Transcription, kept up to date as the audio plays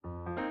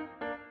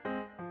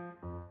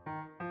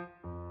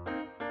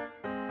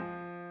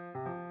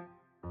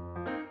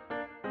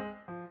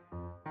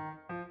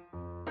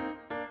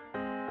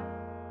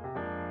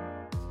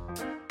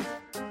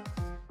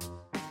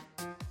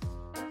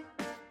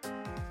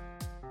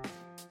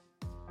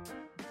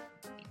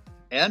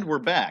And we're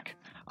back.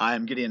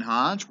 I'm Gideon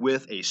Hodge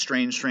with a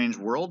Strange, Strange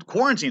World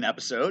quarantine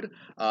episode.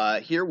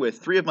 Here with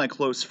three of my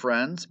close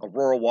friends,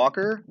 Aurora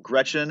Walker,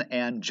 Gretchen,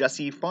 and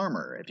Jesse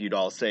Farmer. If you'd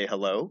all say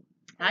hello.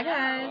 Hi,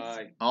 guys.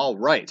 Hi. All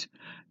right.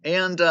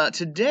 And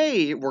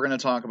today we're going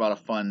to talk about a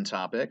fun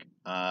topic,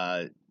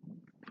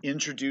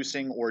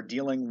 introducing or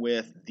dealing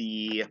with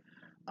the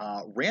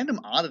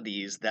random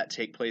oddities that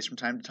take place from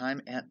time to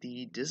time at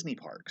the Disney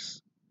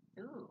parks.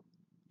 Ooh.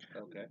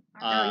 Okay.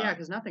 Oh, yeah,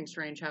 because nothing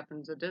strange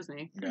happens at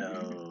Disney.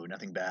 No,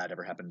 nothing bad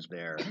ever happens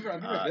there.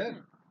 I've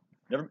never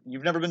been.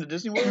 You've never been to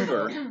Disney World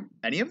or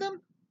any of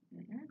them?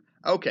 Mhm.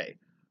 Okay,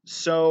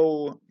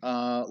 so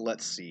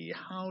let's see.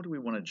 How do we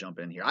want to jump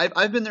in here?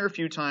 I've been there a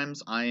few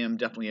times. I am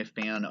definitely a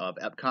fan of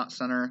Epcot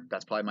Center.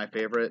 That's probably my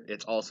favorite.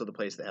 It's also the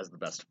place that has the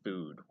best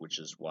food, which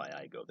is why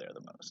I go there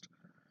the most.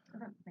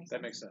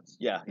 That makes sense.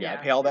 Yeah. I Yeah.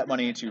 pay all that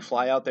money to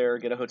fly out there,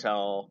 get a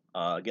hotel,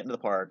 get into the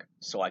park,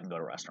 so I can go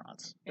to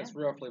restaurants. That's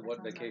roughly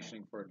what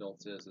vacationing for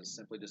adults is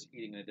simply just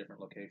eating in a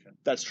different location.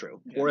 That's true.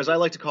 Yeah. Or as I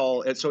like to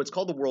call it, so it's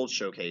called the World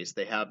Showcase.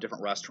 They have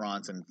different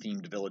restaurants and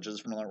themed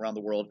villages from around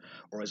the world.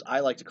 Or as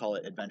I like to call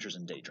it, adventures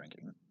in day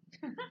drinking.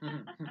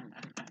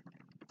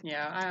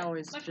 Yeah, I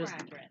always Much just,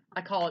 more accurate.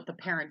 I call it the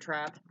parent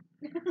trap.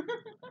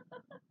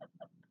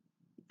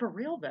 For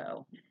real,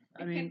 though.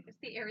 I mean, It's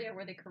the area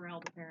where they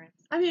corral the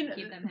parents.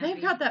 Keep them they've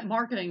happy. got that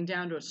marketing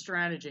down to a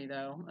strategy,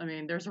 though. I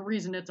mean, there's a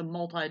reason it's a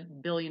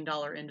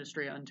multi-billion-dollar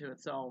industry unto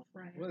itself.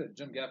 Right. What did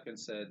Jim Gaffigan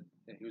said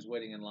that he was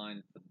waiting in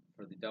line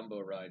for the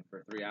Dumbo ride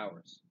for 3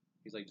 hours.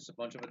 He's like, just a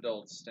bunch of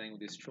adults staying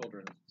with these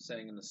children,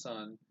 staying in the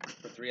sun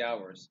for 3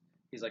 hours.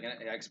 He's like,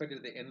 I expected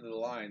at the end of the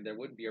line there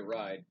wouldn't be a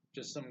ride,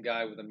 just some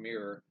guy with a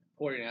mirror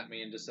pointing at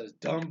me and just says,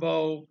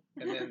 Dumbo,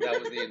 and then that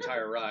was the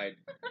entire ride.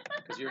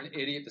 Because you're an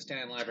idiot to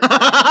stand in line for 3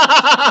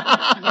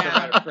 hours to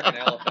ride a freaking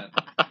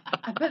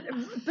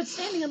elephant. But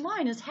standing in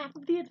line is half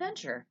of the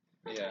adventure.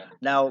 Yeah.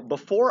 Now,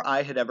 before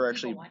I had ever People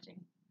actually... watching.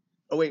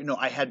 Oh, wait, no,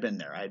 I had been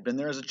there. I had been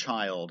there as a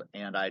child,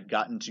 and I'd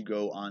gotten to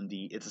go on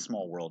the It's a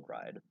Small World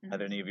ride.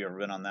 Have any of you ever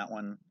been on that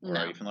one? Or No.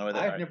 are you familiar with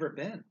it? I've never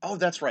been. Oh,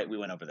 that's right. We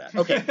went over that.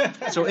 Okay.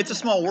 So It's a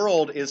Small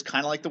World is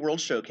kind of like the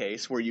World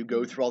Showcase, where you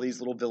go through all these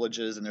little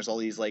villages, and there's all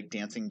these like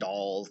dancing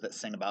dolls that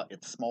sing about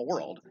It's a Small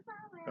World.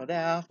 But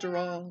after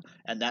all,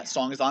 and that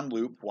song is on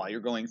loop while you're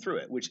going through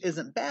it, which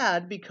isn't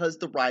bad because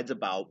the ride's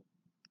about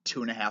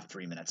 2.5,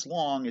 3 minutes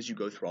long as you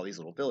go through all these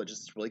little villages.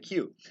 It's really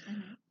cute.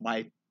 Mhm.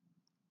 My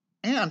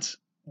aunt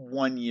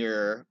one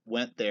year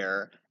went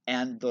there,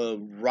 and the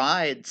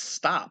ride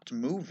stopped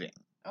moving,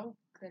 Oh,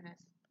 goodness.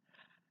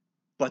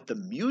 but the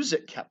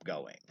music kept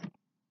going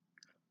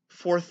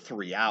for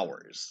 3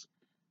 hours.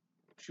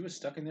 She was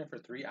stuck in there for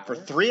 3 hours? For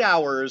 3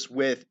 hours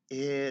with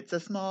It's a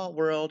Small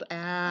World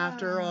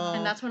After All.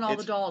 And that's when all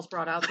the dolls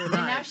brought out their And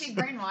now knives. she's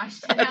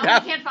brainwashed, and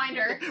now we can't find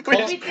her.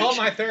 Call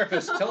my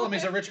therapist. Tell him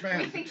he's a rich We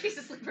man. think she's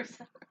asleep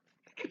herself.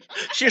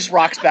 She just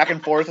rocks back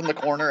and forth in the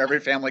corner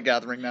every family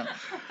gathering now.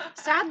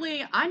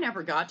 Sadly, I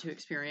never got to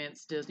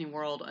experience Disney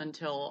World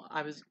until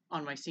I was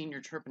on my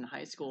senior trip in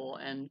high school,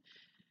 and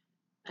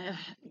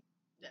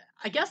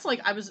I guess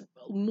like I was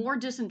more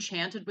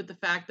disenchanted with the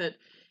fact that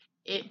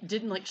it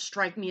didn't like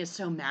strike me as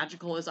so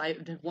magical as I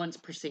had once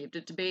perceived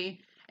it to be.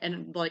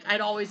 And like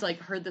I'd always like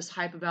heard this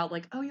hype about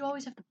like, oh, you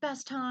always have the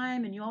best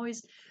time, and you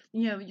always,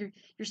 you're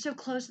so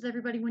close with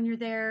everybody when you're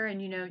there,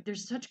 and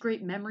there's such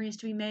great memories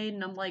to be made.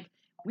 And I'm like,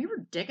 we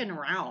were dicking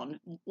around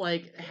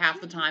like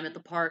half the time at the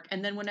park,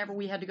 and then whenever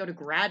we had to go to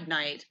grad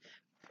night,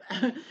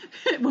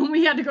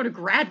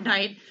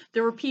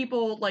 there were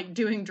people like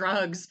doing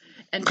drugs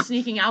and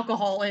sneaking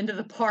alcohol into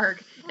the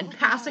park and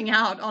passing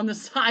out on the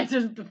sides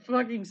of the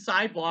fucking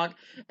sidewalk.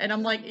 And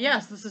I'm like,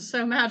 yes, this is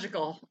so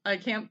magical. I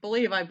can't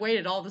believe I've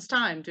waited all this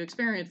time to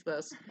experience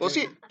this. Well,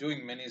 see,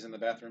 Doing minis in the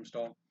bathroom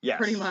stall? yes.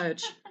 Pretty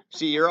much.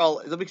 See, you're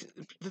all. The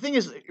thing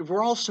is,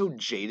 we're all so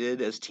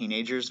jaded as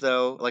teenagers,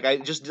 though. Like,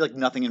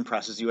 nothing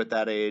impresses you at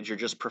that age. You're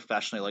just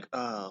professionally like,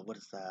 oh, what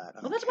is that?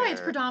 Well, that's why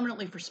it's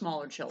predominantly for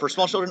smaller children. For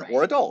small children Right.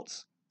 or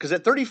adults. Because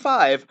at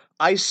 35,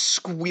 I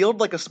squealed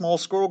like a small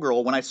squirrel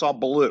girl when I saw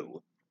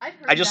Baloo. I've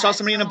heard I just saw that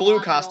somebody in a from Baloo lot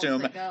of adults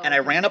costume, that go and I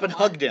ran up and a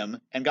lot. hugged him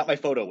and got my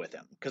photo with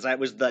him. Because I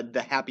was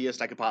the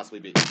happiest I could possibly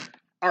be.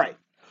 All right.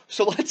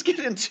 So let's get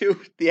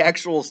into the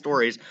actual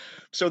stories.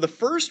 So the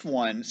first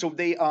one, so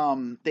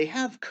they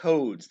have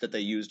codes that they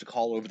use to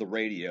call over the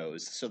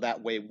radios, so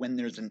that way when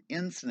there's an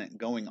incident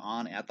going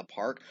on at the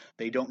park,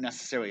 they don't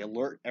necessarily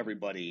alert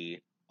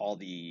everybody, all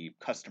the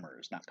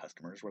customers, not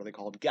customers, what are they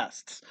called?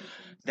 Guests,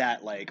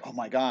 that like, oh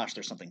my gosh,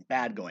 there's something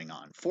bad going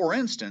on. For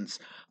instance,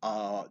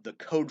 the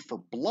code for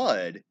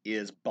blood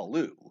is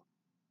Baloo.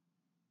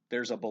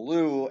 There's a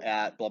Baloo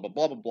at blah, blah,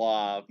 blah, blah,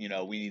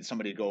 blah, we need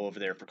somebody to go over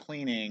there for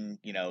cleaning,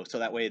 so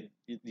that way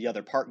the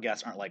other park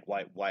guests aren't like,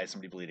 why is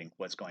somebody bleeding?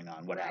 What's going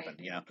on? What Right. happened?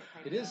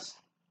 It is.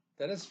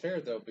 That is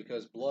fair, though,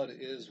 because blood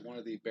is one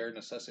of the bare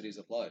necessities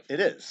of life. It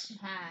is.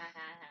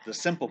 The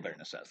simple bare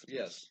necessity.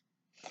 Yes.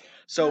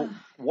 So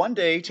one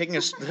day, taking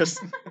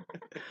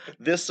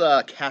this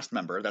cast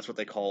member, that's what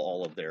they call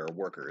all of their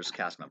workers,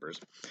 cast members,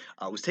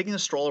 was taking a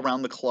stroll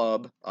around the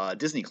club,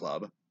 Disney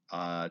Club,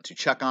 to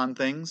check on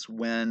things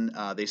when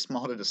they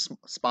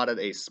spotted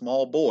a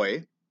small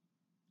boy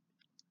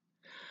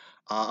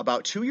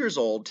about 2 years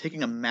old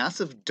taking a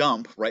massive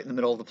dump right in the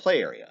middle of the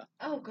play area.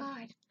 Oh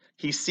God.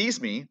 He sees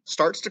me,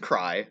 starts to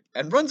cry,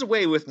 and runs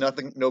away with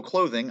no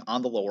clothing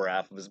on the lower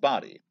half of his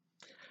body.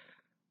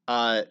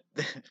 I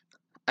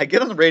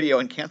get on the radio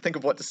and can't think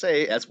of what to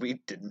say as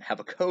we didn't have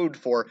a code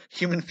for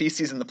human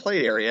feces in the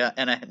play area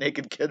and a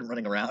naked kid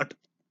running around.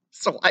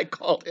 So I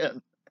called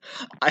in.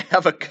 I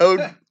have a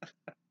code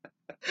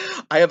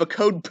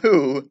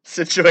poo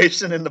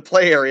situation in the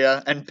play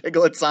area and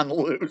Piglet's on the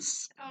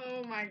loose.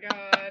 Oh my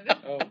God.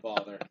 Oh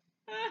bother.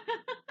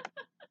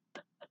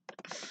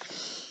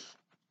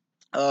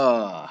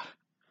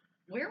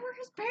 Where were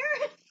his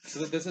parents?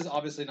 So this is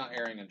obviously not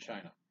airing in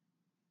China.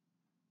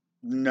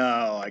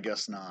 No, I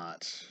guess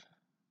not.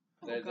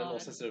 They're a little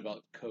God. sensitive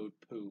about code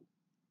poo.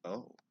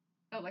 Oh,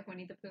 Oh, like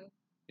Winnie the Pooh.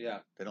 Yeah,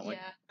 they don't like.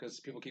 Yeah. because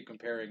people keep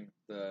comparing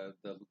the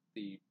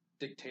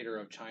dictator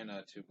of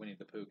China to Winnie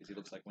the Pooh because he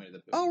looks like Winnie the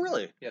Pooh. Oh,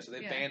 really? Yeah, so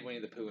they Yeah. banned Winnie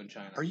the Pooh in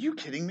China. Are you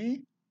kidding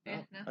me? Yeah,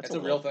 no. That's It's a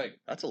real thing.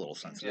 That's a little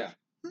sensitive.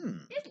 Yeah.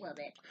 Just a little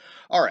bit.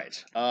 All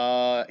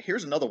right.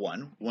 Here's another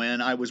one. When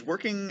I was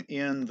working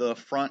in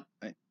front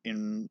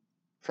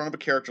of a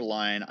character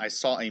line, I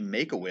saw a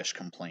Make-A-Wish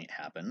complaint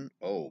happen.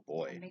 Oh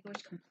boy.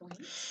 Make-A-Wish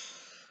complaint.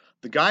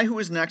 The guy who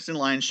was next in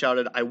line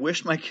shouted, "I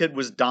wish my kid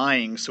was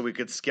dying so we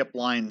could skip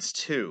lines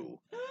too."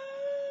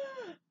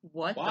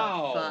 What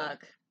Wow. the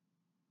fuck?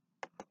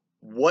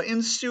 What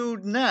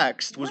ensued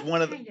next was What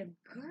one of the kind of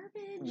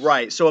garbage?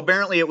 Right. So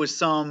apparently it was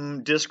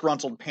some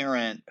disgruntled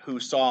parent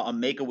who saw a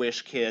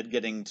Make-A-Wish kid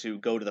getting to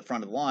go to the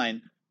front of the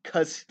line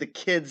because the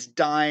kid's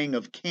dying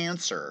of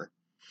cancer.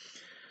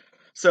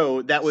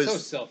 So that was so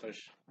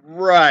selfish.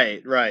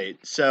 right.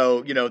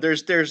 So,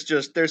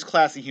 there's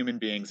classy human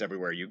beings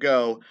everywhere you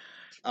go.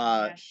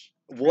 Trash.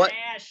 What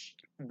Trash.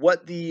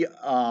 the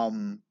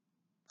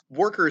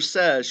worker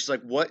says, she's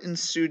like, what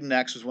ensued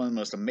next was one of the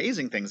most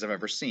amazing things I've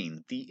ever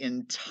seen. The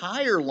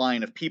entire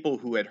line of people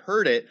who had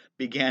heard it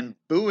began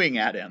booing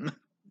at him,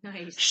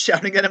 Nice.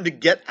 shouting at him to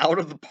get out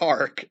of the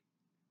park.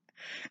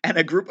 And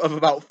a group of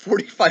about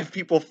 45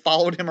 people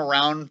followed him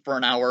around for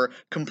an hour,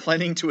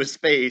 complaining to his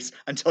face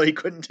until he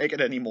couldn't take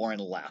it anymore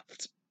and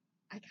left.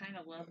 I kind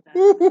of love that.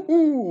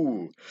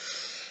 Woo-hoo-hoo.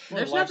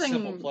 One of There's life's simple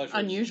nothing pleasures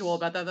unusual is-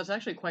 about that. That's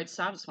actually quite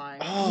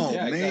satisfying. Oh,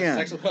 yeah, exactly. man.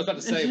 That's actually what I was about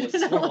to say. Was You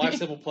one of know, life's like-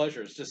 simple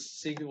pleasures, just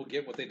seeing people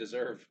get what they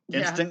deserve.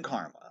 Yeah. Instant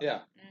karma. Yeah,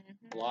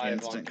 Mhm. live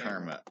Instant on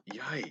camera. karma.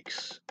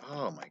 Yikes.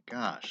 Oh my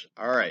gosh.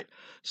 All right.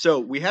 So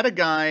we had a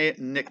guy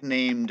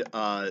nicknamed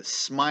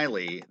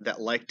Smiley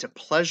that liked to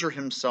pleasure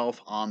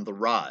himself on the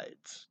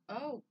rides.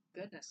 Oh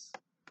goodness.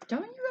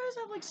 Don't you guys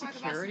have like Talk about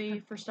security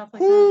for stuff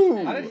like Woo.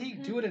 that? How did he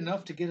do it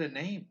enough to get a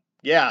name?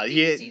 Yeah,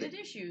 Deep seated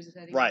issues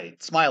that he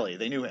right. Smiley.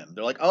 They knew him.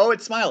 They're like, oh,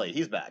 it's Smiley.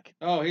 He's back.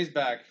 Oh, he's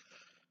back.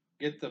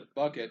 Get the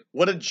bucket.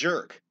 What a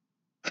jerk.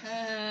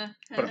 had.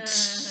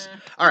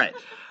 All right.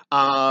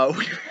 I'm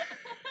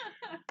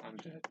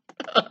dead.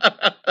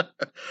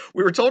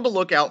 We were told to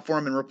look out for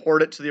him and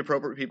report it to the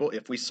appropriate people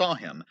if we saw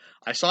him.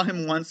 I saw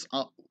him once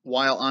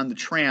while on the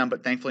tram,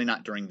 but thankfully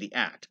not during the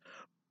act.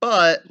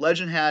 But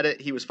legend had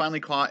it he was finally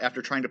caught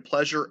after trying to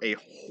pleasure a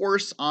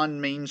horse on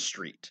Main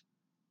Street.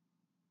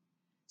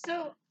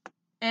 So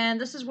And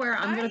this is where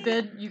I'm going I- to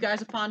bid you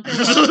guys a fond What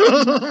a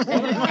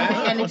farewell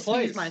magical and excuse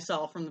place.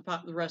 myself from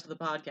the rest of the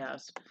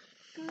podcast.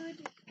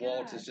 good.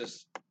 Walt God. is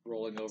just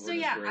rolling over So in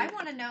his yeah, grave. I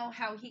want to know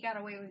how he got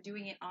away with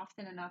doing it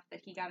often enough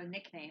that he got a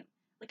nickname.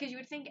 Because you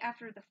would think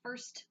after the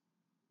first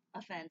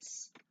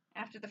offense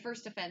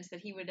that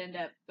he would end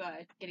up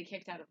getting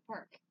kicked out of the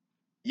park.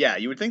 Yeah,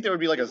 you would think there would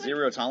be like a Like,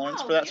 zero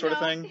tolerance oh, for that you sort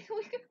of know, thing.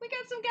 We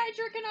got some guy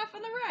jerking off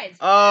on the rides.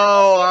 Oh,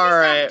 Maybe all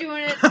stop right.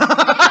 doing it.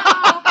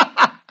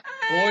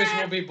 You know, Boys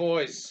will be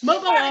boys.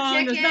 Move bought a along.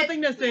 There's ticket,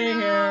 nothing to see you know,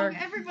 here.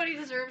 Everybody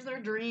deserves their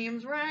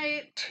dreams,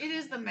 right? It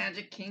is the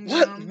Magic Kingdom.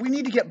 What? We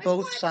need to get Like,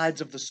 both what?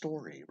 sides of the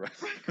story, right?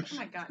 Oh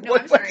my god. No,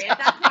 What- I'm sorry. At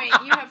that point,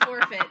 you have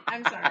forfeit.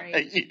 I'm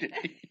sorry.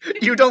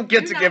 You don't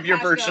get Do to not give your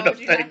pass version go. of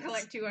Do not things.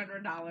 collect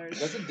 $200.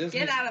 Doesn't Disney?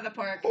 Get out of the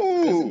park.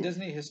 Doesn't Ooh.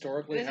 Disney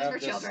historically This is have for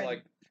this children.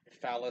 like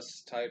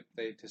phallus type?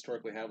 They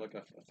historically have like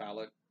a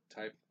phallic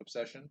type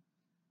obsession,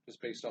 just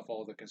based off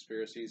all the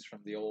conspiracies from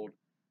the old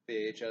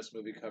VHS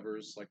movie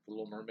covers, like The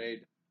Little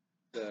Mermaid.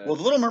 Well,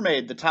 the Little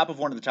Mermaid, the top of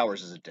one of the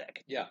towers is a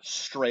dick. Yeah,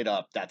 Straight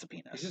up, that's a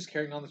penis. he's just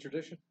carrying on the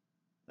tradition.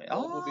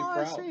 Oh, Walt will be I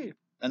proud. see.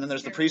 And then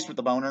there's the priest Terrible. with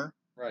the boner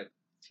Right.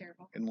 It's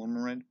terrible. in Little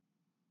Mermaid.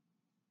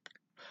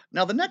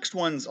 Now, the next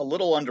one's a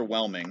little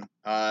underwhelming.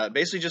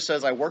 Basically just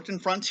says, I worked in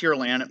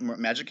Frontierland at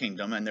Magic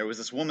Kingdom, and there was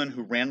this woman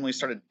who randomly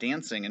started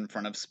dancing in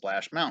front of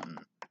Splash Mountain.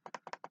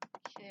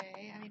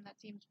 Okay. I mean, that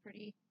seems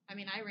pretty. I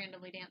mean, I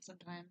randomly dance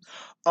sometimes.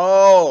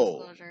 Oh,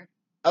 Disclosure.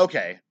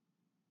 okay.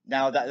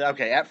 Now,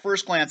 at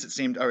first glance, it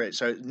seemed, all right,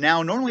 so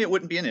now normally it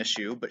wouldn't be an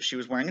issue, but she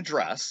was wearing a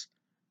dress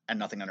and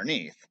nothing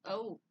underneath,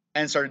 Oh.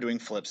 and started doing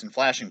flips and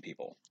flashing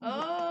people.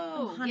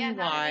 Oh. honey, yeah,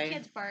 not why? at the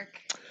kids'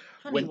 park.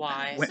 Honey, When-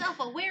 why? when-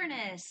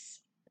 Self-awareness.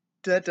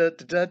 Da, da,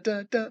 da, da,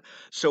 da, da.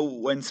 So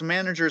when some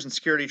managers and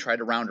security tried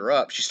to round her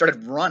up, she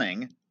started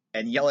running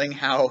and yelling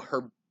how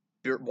her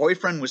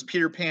boyfriend was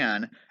Peter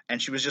Pan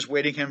and she was just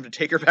waiting him to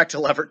take her back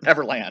to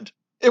Neverland.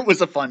 It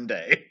was a fun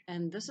day.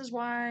 And this is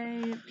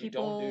why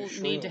people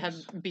do need to have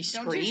shrooms. be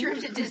Don't do shrooms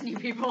screened. at Disney,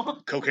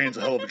 people. Cocaine's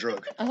a hell of a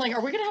drug. I'm like,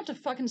 are we gonna have to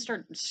fucking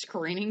start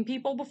screening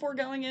people before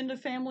going into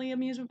family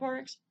amusement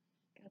parks?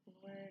 Good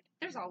lord.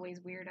 There's always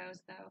weirdos,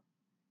 though.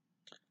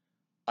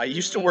 I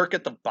used to work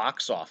at the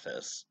box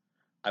office.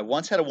 I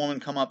once had a woman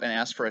come up and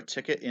ask for a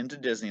ticket into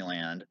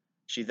Disneyland.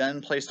 She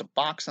then placed a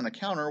box on the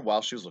counter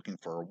while she was looking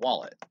for her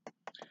wallet.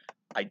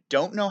 I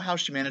don't know how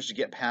she managed to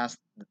get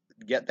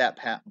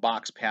that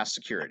box past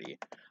security.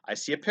 I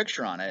see a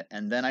picture on it,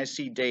 and then I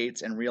see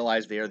dates and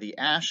realize they are the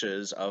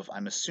ashes of,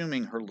 I'm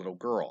assuming, her little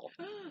girl.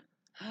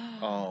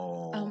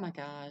 Oh Oh. my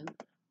god.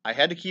 I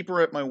had to keep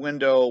her at my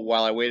window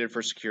while I waited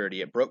for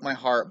security. It broke my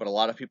heart, but a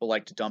lot of people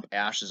like to dump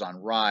ashes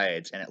on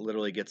rides, and it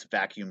literally gets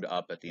vacuumed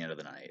up at the end of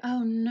the night.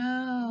 Oh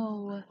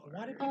no.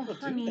 Why do Oh people do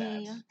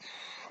honey.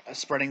 that?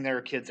 Spreading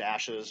their kids'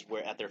 ashes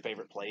at their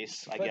favorite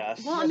place, I But-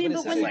 guess. Well, I Yeah, mean, but but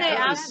it's wouldn't like they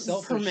very ask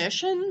selfish.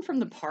 permission from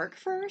the park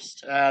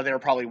first? They were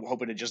probably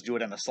hoping to just do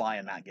it on the sly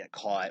and not get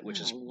caught, which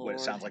is Oh, what it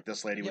sounds Lord. like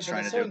this lady Yeah, was but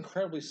trying it's to so do.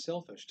 incredibly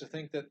selfish to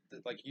think that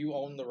like you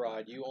own the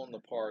ride, you own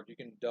the park, you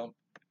can dump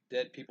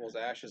dead people's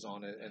ashes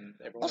on it, and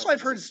everyone. Also, else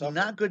I've heard gets it's to suffer.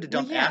 not good to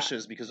Well, dump yeah.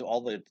 ashes because of all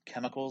the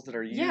chemicals that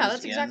are used. Yeah,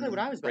 that's exactly in what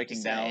I was about to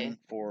breaking say. down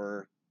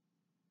for,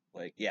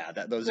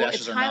 those Well,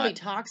 ashes it's are highly not.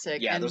 toxic.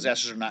 Yeah, and those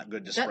ashes are not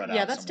good to spread out.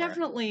 yeah, that's somewhere.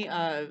 definitely It's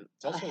a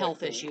also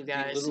health like issue,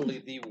 guys. literally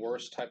the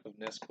worst type of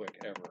Nesquik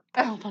ever.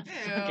 Oh my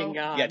Ew. fucking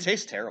god. Yeah, it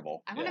tastes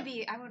terrible. I want to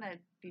Yeah.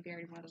 be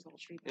buried in one of those little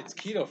tree It's pods.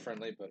 keto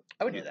friendly, but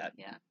I would do that.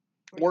 Yeah.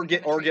 Or you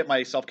get become a tree. get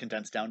myself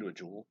condensed down to a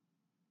jewel.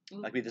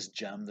 Ooh. Like be this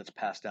gem that's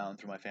passed down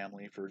through my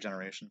family for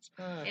generations.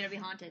 It'll be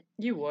haunted.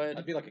 You would.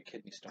 I'd be like a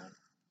kidney stone.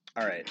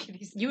 All right,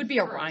 You would be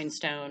a Gross.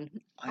 rhinestone.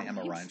 I am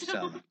a Rhinestone.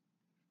 rhinestone.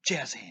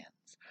 Jazz hands.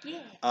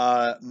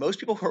 Yeah. Most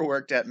people who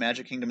worked at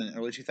Magic Kingdom in the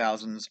early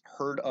 2000s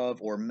heard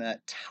of or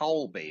met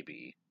Towel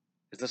Baby.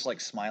 Is this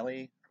like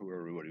Smiley? What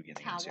are we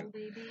getting Towel into?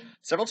 baby.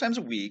 Several times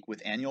a week,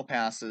 with annual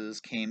passes,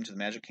 came to the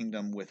Magic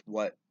Kingdom with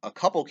what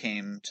appeared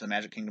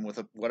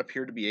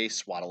to be a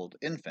swaddled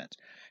infant.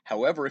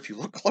 However, if you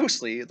look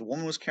closely, the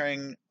woman was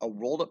carrying a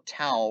rolled-up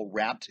towel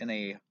wrapped in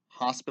a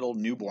hospital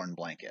newborn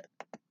blanket.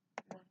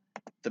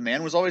 The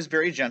man was always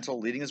very gentle,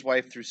 leading his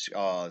wife through.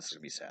 Oh, this is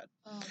gonna be sad.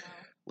 Oh no.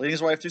 Leading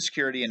his wife through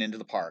security and into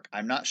the park.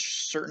 I'm not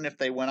certain if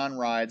they went on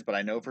rides, but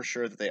I know for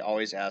sure that they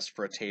always asked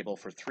for a table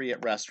for 3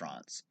 at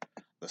restaurants.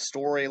 The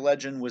story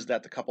legend was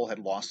that the couple had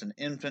lost an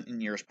infant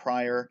in years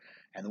prior,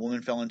 and the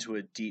woman fell into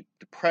a deep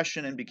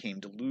depression and became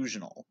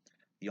delusional.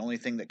 The only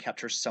thing that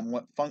kept her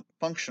somewhat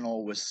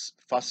functional was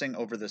fussing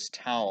over this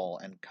towel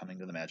and coming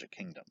to the Magic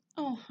Kingdom.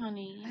 Oh,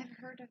 honey. I've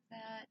heard of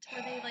that.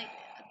 Where they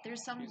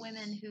there's some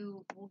women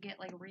who will get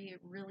like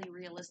really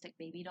realistic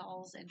baby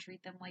dolls and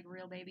treat them like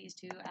real babies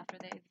too after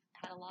they've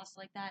had a loss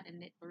like that,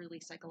 and it really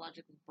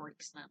psychologically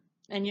breaks them.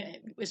 And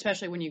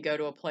especially when you go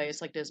to a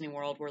place like Disney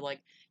World where like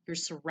you're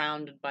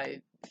surrounded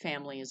by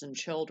families and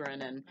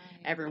children and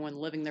everyone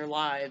living their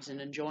lives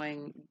and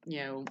enjoying,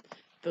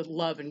 the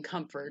love and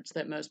comforts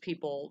that most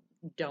people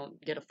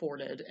don't get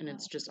afforded, and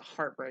it's just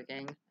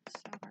heartbreaking. So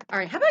hard. All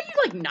right, how about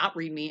you not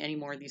read me any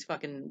more of these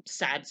fucking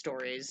sad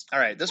stories? All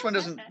right, this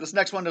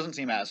next one doesn't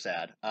seem as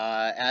sad.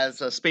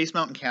 As a Space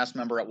Mountain cast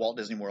member at Walt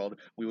Disney World,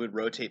 we would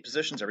rotate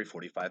positions every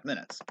 45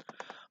 minutes.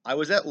 I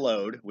was at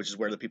load, which is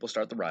where the people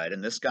start the ride,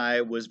 and this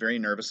guy was very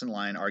nervous in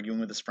line, arguing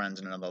with his friends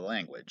in another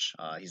language.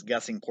 He's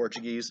guessing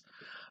Portuguese.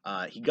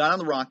 He got on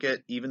the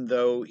rocket, even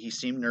though he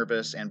seemed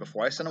nervous, and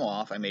before I sent him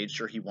off, I made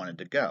sure he wanted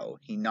to go.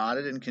 He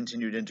nodded and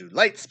continued into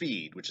light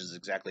speed, which is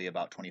exactly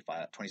about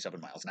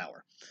 27 miles an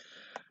hour.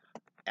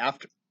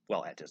 At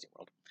Disney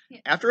World. Yeah.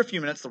 After a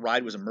few minutes, the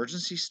ride was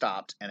emergency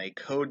stopped, and a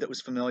code that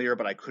was familiar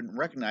but I couldn't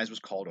recognize was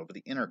called over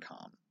the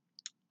intercom.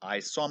 I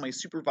saw my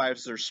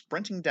supervisor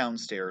sprinting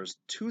downstairs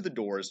to the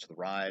doors to the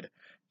ride.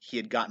 He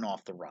had gotten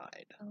off the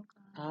ride. Oh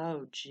god.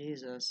 Oh,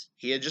 Jesus.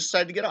 He had just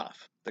decided to get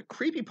off. The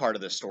creepy part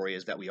of this story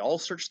is that we all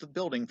searched the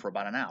building for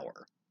about an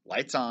hour.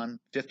 Lights on,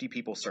 50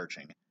 people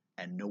searching,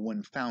 and no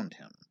one found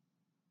him.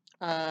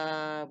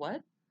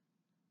 What?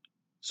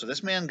 So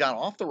this man got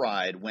off the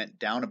ride, went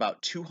down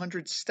about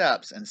 200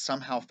 steps, and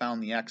somehow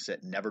found the exit,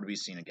 never to be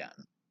seen again.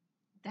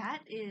 That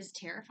is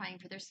terrifying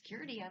for their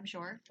security, I'm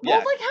sure. Yeah.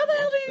 Well, like, how the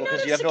hell do you Well, 'cause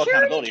know you have no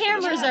security accountability for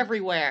this. cameras Yeah.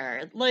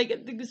 everywhere? Like,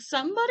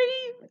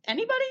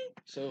 anybody?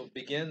 So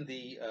begin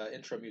the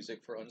intro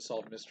music for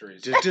Unsolved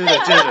Mysteries. Fucking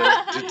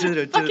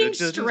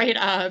straight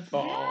up.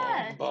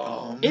 Yeah.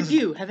 Boom. If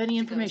you have any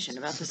It's a information ghost.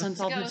 about this It's a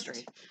unsolved ghost.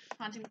 mystery.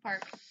 Haunting the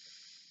park.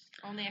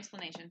 Only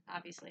explanation,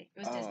 obviously. It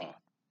was Disney. It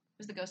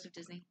was the ghost of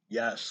Disney.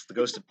 Yes, the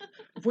ghost of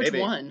Which Maybe.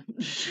 one?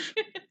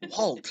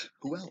 Walt.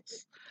 Who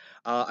else?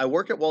 I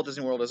work at Walt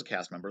Disney World as a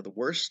cast member. The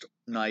worst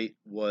night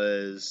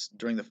was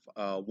during the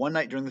one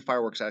night during the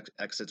fireworks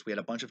exits. We had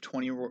a bunch of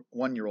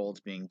 21-year-olds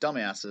being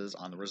dumbasses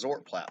on the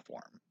resort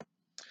platform.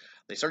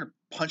 They started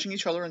punching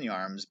each other in the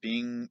arms,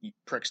 being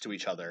pricks to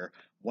each other.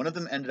 One of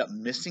them ended up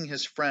missing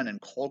his friend and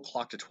cold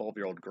clocked a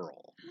 12-year-old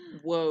girl.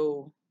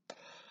 Whoa.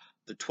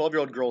 the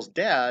 12-year-old girl's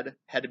dad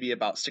had to be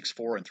about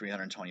 6'4" and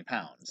 320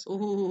 pounds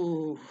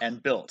Ooh.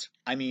 and built.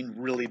 I mean,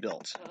 really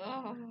built.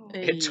 Oh.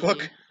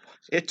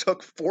 It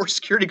took 4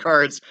 security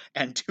guards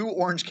and 2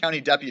 Orange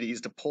County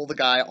deputies to pull the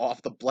guy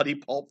off the bloody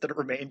pulp that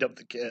remained of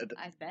the kid.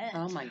 I bet.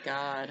 Oh my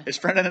god. His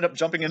friend ended up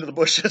jumping into the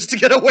bushes to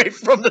get away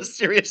from the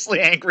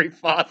seriously angry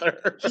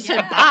father. He said,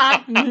 Yeah.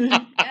 bye.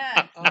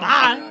 Yeah. Oh my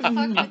Bye.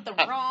 God. Fuck with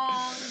the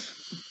wrong.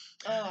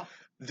 Ugh.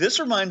 This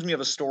reminds me of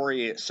a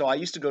story. So I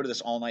used to go to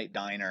this all-night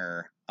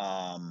diner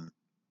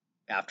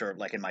after,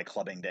 like, in my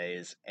clubbing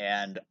days,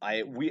 and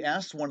we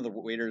asked one of the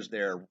waiters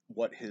there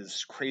what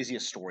his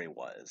craziest story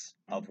was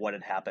of what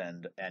had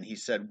happened, and he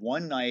said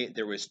one night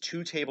there was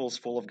 2 tables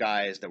full of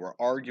guys that were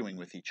arguing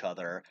with each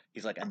other.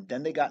 He's like, and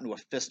then they got into a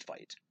fist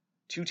fight.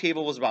 2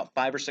 tables, about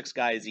 5 or 6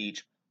 guys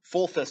each,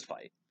 full fist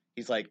fight.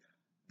 He's like,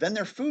 then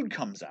their food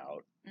comes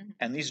out, Mhm.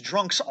 and these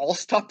drunks all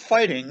stop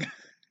fighting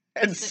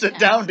and Sit sit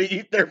down down. to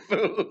eat their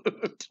food.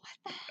 What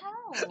the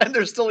hell? And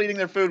they're still eating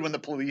their food when the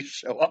police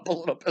show up a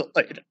little bit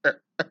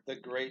later. The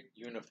great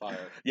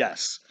unifier.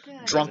 Yes.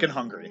 Good Drunk and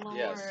hungry. Lord.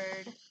 Yes.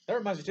 That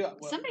reminds me too.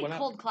 Somebody when I-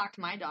 cold clocked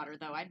my daughter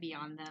though. I'd be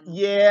on them.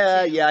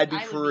 Yeah, too. yeah, I'd be I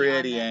would on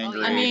pretty them.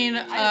 angry. I mean,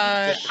 I'd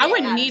beat the shit I out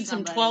wouldn't of need some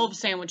somebody. 12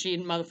 sandwich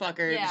eating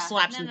motherfucker Yeah, to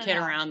slap no, some no, kid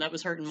no. around that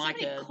was hurting my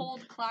Somebody kid.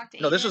 cold clocked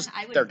No, this Asian, was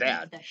I would their beat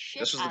dad. The shit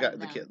This was out the of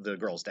them. the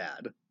girl's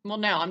dad. Well,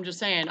 no, I'm just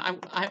saying,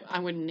 I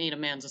wouldn't need a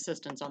man's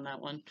assistance on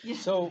that one. Yeah.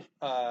 So,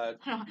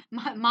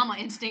 My mama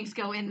instincts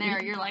go in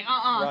there. You're like,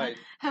 uh-uh. right.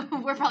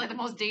 We're probably the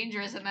most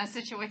dangerous in that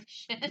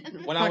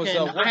situation. When I was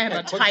Fucking, working I am a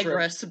at Quick Trip-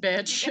 tigress,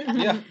 bitch.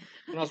 Yeah.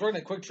 When I was working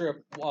at Quick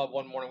Trip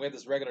one morning, we had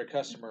this regular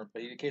customer,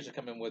 but he'd occasionally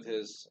come in with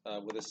his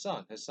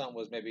son. His son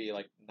was maybe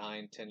like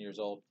 9, 10 years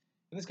old,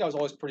 and this guy was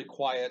always pretty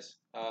quiet.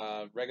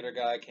 Regular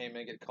guy, came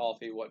in, get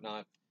coffee,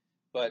 whatnot.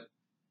 But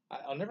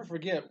I'll never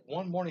forget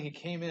one morning he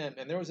came in,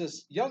 and there was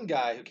this young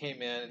guy who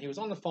came in, and he was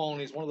on the phone.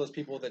 He's one of those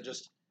people that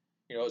just,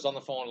 is on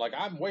the phone like,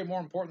 I'm way more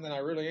important than I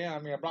really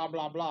am. Blah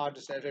blah blah.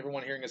 Just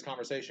everyone hearing his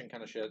conversation,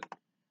 kind of shit.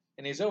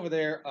 And he's over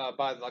there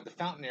by like the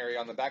fountain area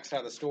on the back side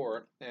of the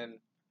store, and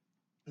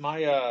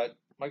my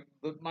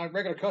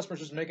regular customer's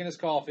just making his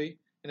coffee,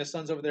 and his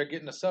son's over there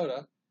getting a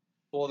soda.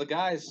 Well, the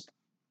guy's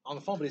on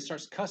the phone, but he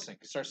starts cussing.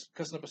 He starts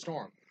cussing up a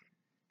storm.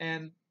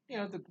 And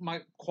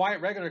my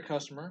quiet regular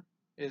customer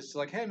is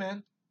like, "Hey,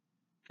 man,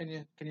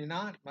 can you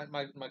not?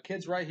 My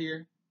kid's right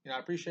here. I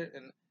appreciate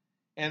it."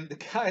 And the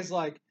guy's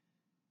like,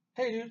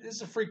 "Hey, dude, this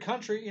is a free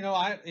country.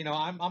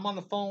 I'm on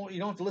the phone. You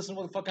don't have to listen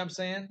to what the fuck I'm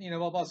saying.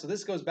 Blah blah." So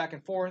this goes back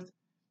and forth,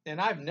 and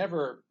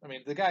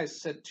the guy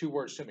said 2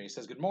 words to me. He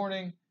says, "Good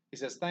morning." He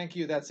says, "Thank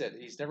you." That's it.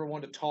 He's never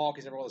one to talk.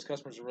 He's never one of those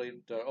customers to really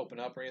open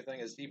up or anything.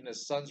 Even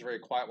his son's very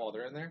quiet while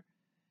they're in there.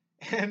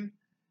 And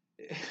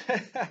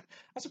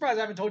I'm surprised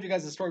I haven't told you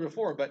guys this story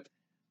before, but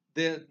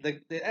it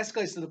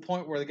escalates to the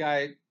point where the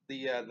guy,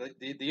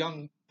 the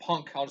young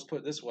punk, I'll just put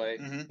it this way,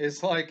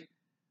 is like,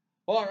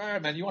 "Well, all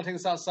right, man, you want to take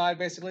this outside,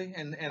 basically?"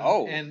 And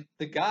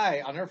the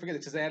guy, I'll never forget it,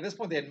 because at this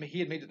point he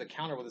had made it to the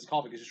counter with his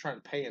coffee because he was trying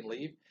to pay and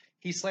leave.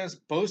 He slams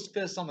both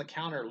fists on the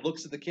counter,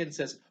 looks at the kid, and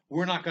says,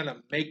 "We're not going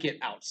to make it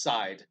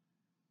outside."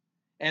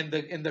 And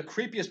the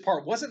creepiest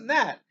part wasn't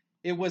that.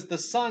 It was the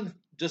son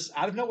just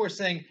out of nowhere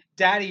saying,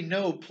 "Daddy,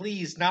 no,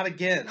 please, not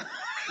again."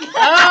 Oh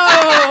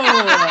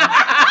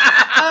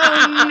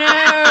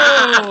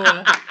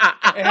no!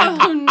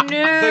 And Oh no!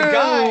 the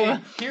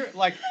guy here,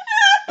 like,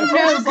 at No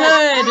first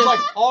good. he's like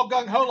all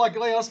gung ho, like,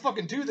 "Hey, let's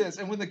fucking do this."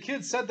 And when the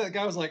kid said that, the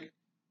guy was like,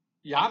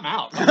 "Yeah, I'm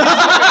out."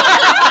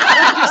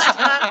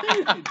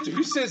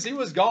 Dude says he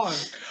was gone.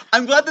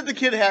 I'm glad that the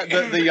kid had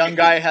the young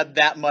guy had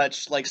that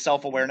much like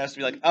self-awareness to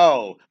be like,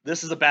 oh,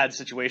 this is a bad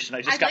situation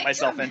I just I'd got like to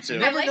myself im- into. You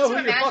I never like know to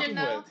who you're imagine,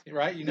 fucking with,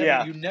 right?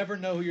 Yeah. You never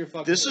know who you're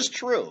fucking This with. is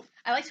true.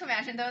 I like to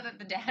imagine though that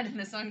the dad and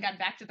the son got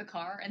back to the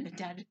car, and the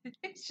dad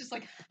it's just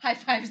like high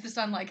fives the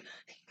son like,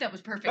 "That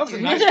was perfect. That was a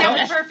dude. nice That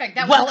was touch. perfect.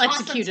 That Well was an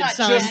awesome executed, touch,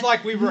 son." Just man.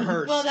 like we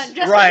rehearsed. Well done.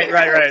 Just Right, like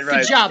right, right, rehearsed.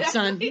 right. Good job,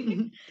 Exactly.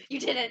 son. You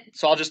did it.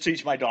 So I'll just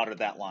teach my daughter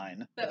that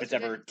line That if was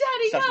it's ever.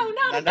 Daddy, stuff-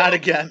 no, not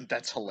again.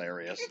 That's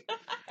hilarious.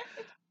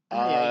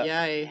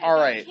 Yay. All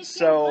right, Kick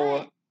your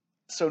butt.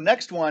 so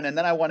next one, and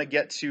then I want to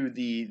get to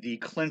the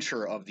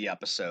clincher of the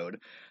episode.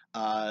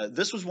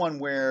 This was one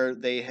where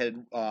they had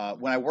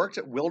when I worked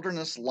at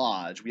Wilderness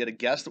Lodge, we had a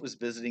guest that was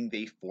visiting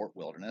the Fort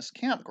Wilderness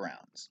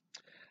campgrounds.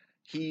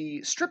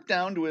 He stripped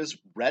down to his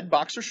red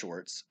boxer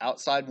shorts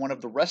outside one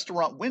of the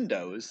restaurant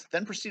windows,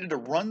 then proceeded to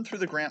run through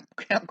the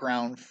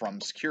campground from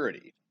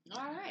security.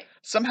 All right.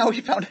 Somehow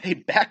he found a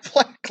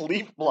backpack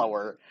leaf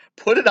blower,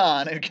 put it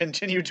on, and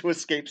continued to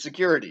escape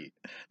security.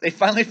 They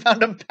finally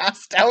found him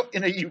passed out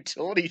in a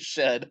utility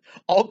shed,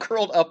 all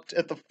curled up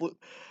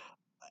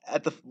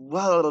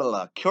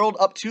curled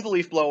up to the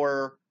leaf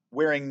blower,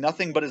 wearing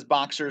nothing but his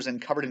boxers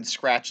and covered in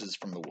scratches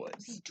from the Was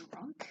woods. he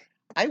drunk?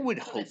 I would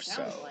That's what hope it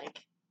sounds so. like.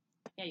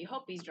 Yeah, you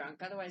hope he's drunk.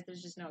 Otherwise,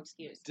 there's just no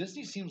excuse.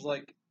 Disney seems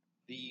like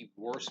the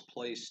worst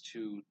place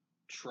to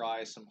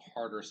try some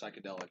harder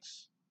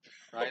psychedelics,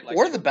 right? Like,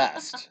 Or the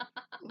best.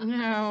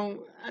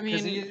 No, I 'cause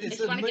mean, It's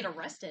the fun to mo- get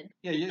arrested.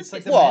 Yeah, it's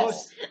like the Well,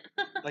 most.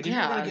 Like, if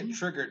you're yeah. gonna get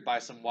triggered by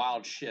some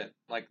wild shit,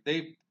 like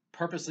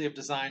purposely have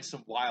designed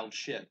some wild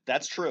shit.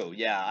 That's true.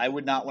 Yeah, I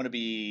would not want to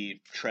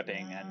be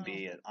tripping and Wow.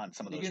 be on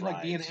some of You those can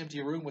like be in an rides.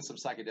 empty room with some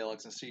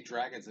psychedelics and see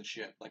dragons and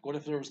shit. Like, what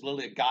if there was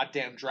literally a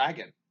goddamn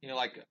dragon? You know,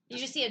 like You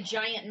just see a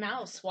giant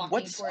mouse walking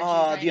What's towards you, trying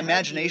the to hug you.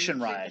 Imagination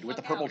Freak ride with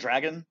the fuck purple out.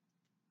 dragon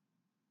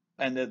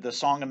and the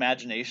song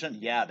Imagination?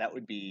 Yeah, that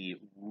would be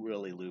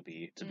really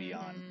loopy to be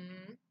on.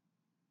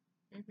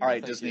 Mhm. All right,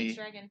 Thank you. Disney. Pete's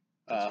dragon.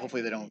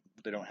 Hopefully they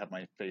don't have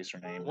my face or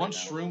name. once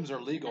right now. shrooms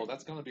are legal,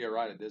 that's going to be a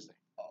ride at Disney.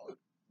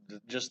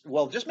 Just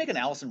make an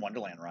Alice in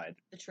Wonderland ride.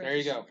 The trip. There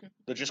you go.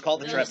 But just call it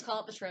the They'll trip. just call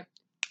it the trip.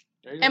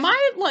 There you go. Am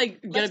I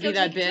like gonna Let's be go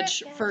that take a trip,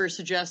 bitch guys. for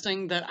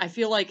suggesting that I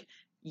feel like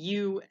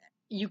you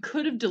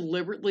could have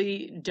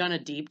deliberately done a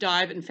deep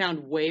dive and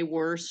found way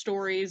worse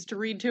stories to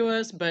read to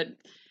us, but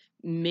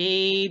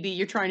maybe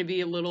you're trying to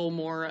be a little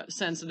more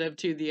sensitive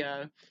to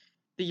the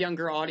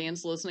younger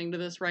audience listening to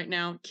this right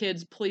now.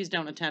 Kids, please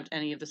don't attempt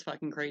any of this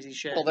fucking crazy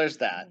shit. Well, there's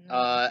that.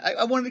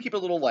 I wanted to keep a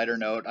little lighter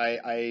note.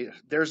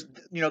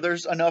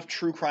 There's enough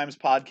true crimes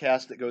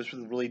podcast that goes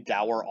through the really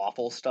dour,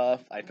 awful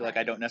stuff. I feel like I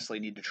Right. don't necessarily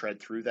need to tread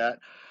through that.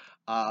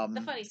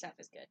 The funny stuff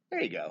is good.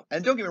 There you go.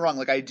 And don't get me wrong,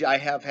 like I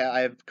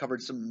have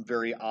covered some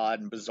very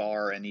odd and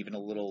bizarre and even a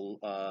little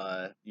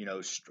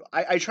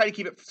I try to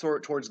keep it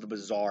towards the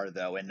bizarre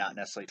though, and not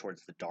necessarily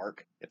towards the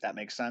dark, if that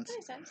makes sense. That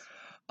makes sense.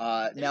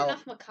 There's Now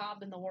enough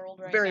macabre in the world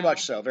right very now.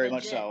 much so, very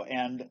much Legit. so.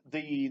 And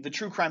the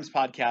true crimes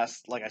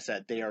podcast, like I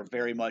said, they are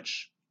very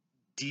much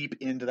deep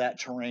into that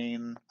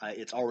terrain.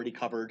 It's already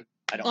covered.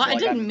 I don't. Well, feel I like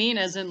didn't I'm- mean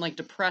as in like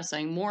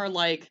depressing, more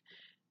like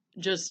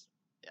just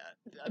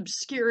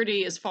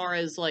obscurity as far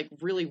as like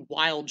really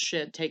wild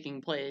shit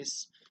taking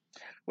place.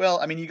 Well,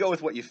 I mean, you go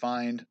with what you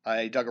find.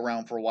 I dug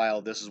around for a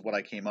while. This is what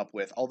I came up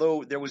with.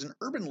 Although there was an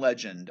urban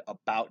legend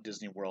about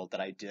Disney World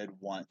that I did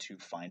want to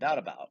find out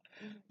about.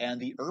 Mhm. And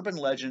the urban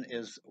legend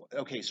is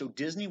okay, so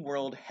Disney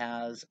World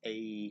has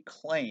a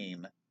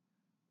claim.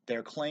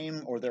 Their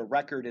claim or their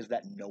record is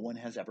that no one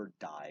has ever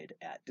died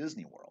at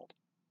Disney World.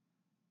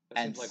 That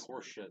and seems like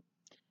horse shit.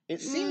 It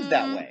seems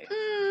that way.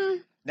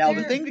 Mm, Now,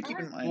 the There thing to keep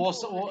are in mind. Well,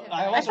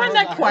 I also find heard,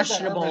 that I heard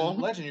questionable. That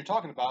urban legend you're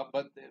talking about,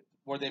 but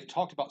where they've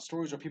talked about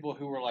stories of people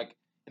who were like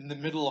in the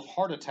middle of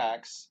heart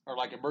attacks or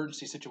like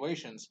emergency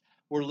situations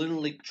were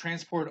literally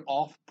transported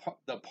off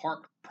the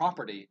park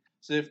property.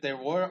 So if there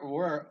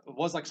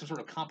was like some sort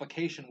of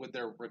complication with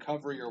their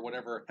recovery or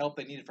whatever help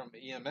they needed from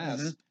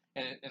EMS,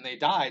 and they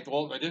died,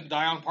 well, they didn't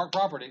die on park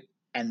property.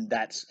 And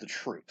that's the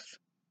truth.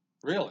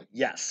 Really?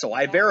 Yes, so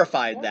I That's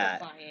verified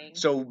that. horrifying.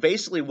 So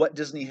basically, what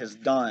Disney has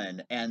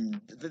done, and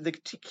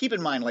keep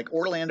in mind, like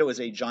Orlando is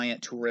a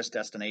giant tourist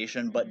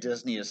destination, but Mhm.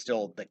 Disney is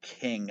still the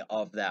king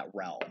of that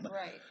realm.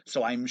 Right.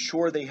 So I'm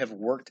sure they have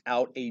worked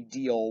out a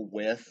deal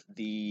with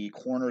the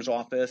coroner's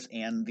office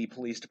and the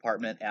police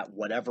department at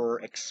whatever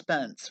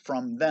expense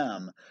from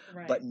them,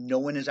 Right. but no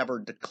one is ever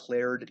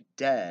declared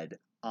dead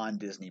on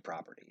Disney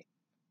property.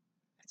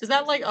 is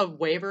that like a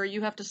waiver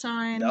you have to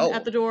sign No.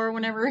 at the door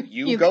whenever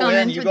You go come in,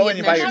 into you the go in,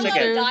 you buy your You're not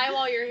ticket. allowed to die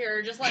while you're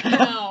here. Just let me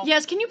know.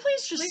 Yes, can you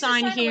please just Please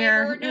sign just sign a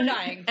here? waiver, no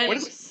dying. and- What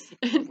is-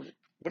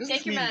 What does Take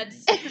this your mean?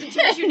 meds. Do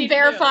what you need to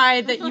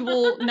verify do. that you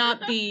will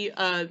not be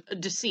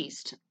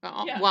deceased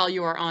Yeah. while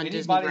you are on Disney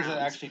Anybody grounds. that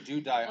actually do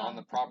die on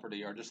the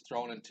property are just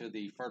thrown into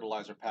the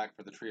fertilizer pack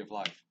for the Tree of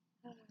Life.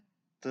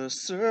 The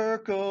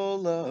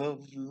circle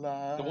of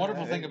life. The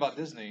wonderful thing about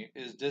Disney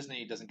is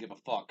Disney doesn't give a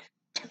fuck.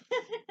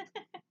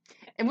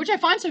 And which I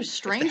find so It's the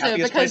strange though,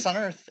 happiest because place on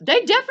earth.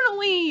 they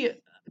definitely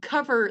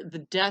cover the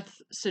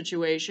death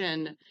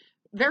situation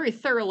very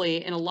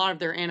thoroughly in a lot of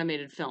their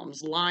animated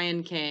films.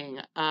 Lion King,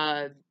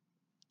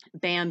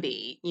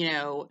 Bambi,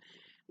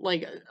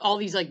 like all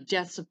these like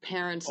deaths of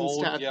parents and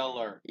Old stuff.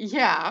 Yeller,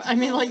 Yeah, I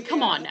mean, like,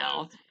 come on Yeah,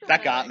 now.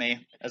 That got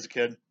me as a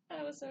kid.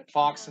 That was so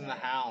Fox and the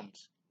traumatic. Hound.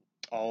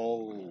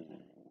 Oh.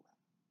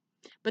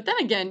 But then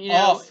again,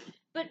 Up,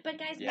 But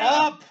guys, Yeah.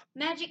 up.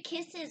 magic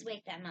kisses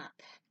wake them up.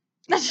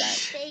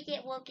 That- They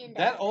get woken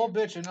That up. old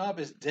bitch and Up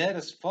is dead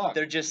as fuck.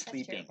 They're just That's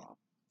sleeping. terrible.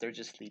 They're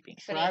just sleeping.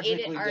 But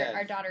Tragically dead.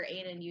 our daughter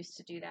Aiden used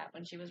to do that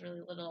when she was really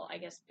little. I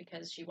guess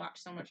because she watched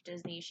so much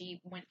Disney, she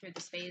went through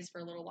this phase for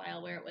a little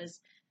while where it was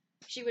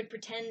she would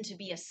pretend to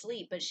be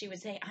asleep, but she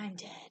would say, "I'm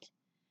dead,"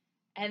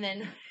 and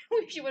then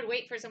she would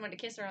wait for someone to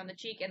kiss her on the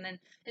cheek, and then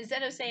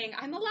instead of saying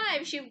 "I'm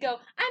alive," she would go,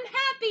 "I'm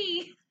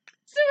happy."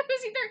 So it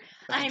was either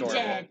That's "I'm adorable.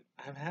 dead,"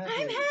 I'm happy.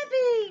 "I'm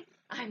happy,"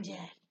 "I'm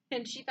dead,"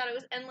 and she thought it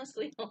was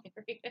endlessly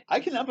hilarious. I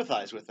can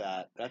empathize with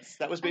that.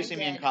 That was basically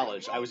me in dead.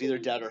 college. I was either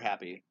dead or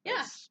happy. Yeah.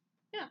 That's-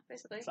 Yeah,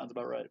 basically. sounds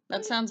about right.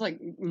 That sounds like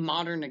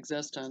modern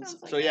existence.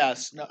 Sounds like So it.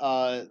 yes,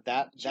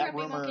 that Cheer up, emo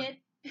rumor kid.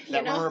 that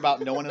You know? rumor about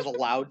no one is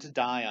allowed to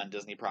die on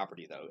Disney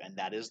property though, and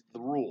that is the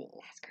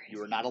rule. That's crazy.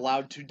 You are not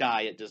allowed to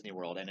die at Disney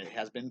World, and it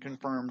has been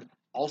confirmed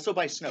also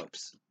by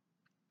Snopes.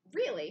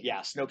 Really? Yeah,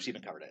 Snopes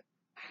even covered it,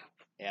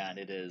 and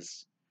it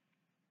is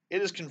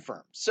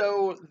confirmed.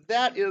 So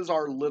that is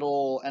our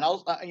little, and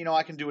I'll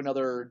I can do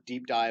another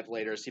deep dive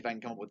later, see if I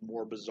can come up with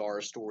more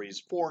bizarre stories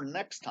for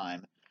next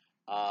time.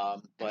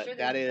 I'm But sure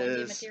that there's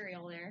plenty of is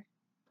material there.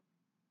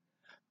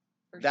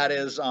 For That sure.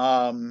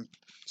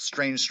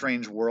 is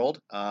Strange World.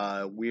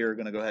 We're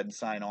going to go ahead and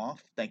sign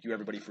off. Thank you,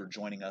 everybody, for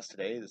joining us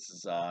today. This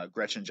is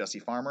Gretchen Jesse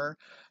Farmer,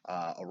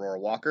 Aurora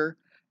Walker,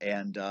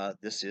 and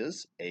this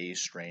is A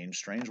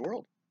Strange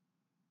World.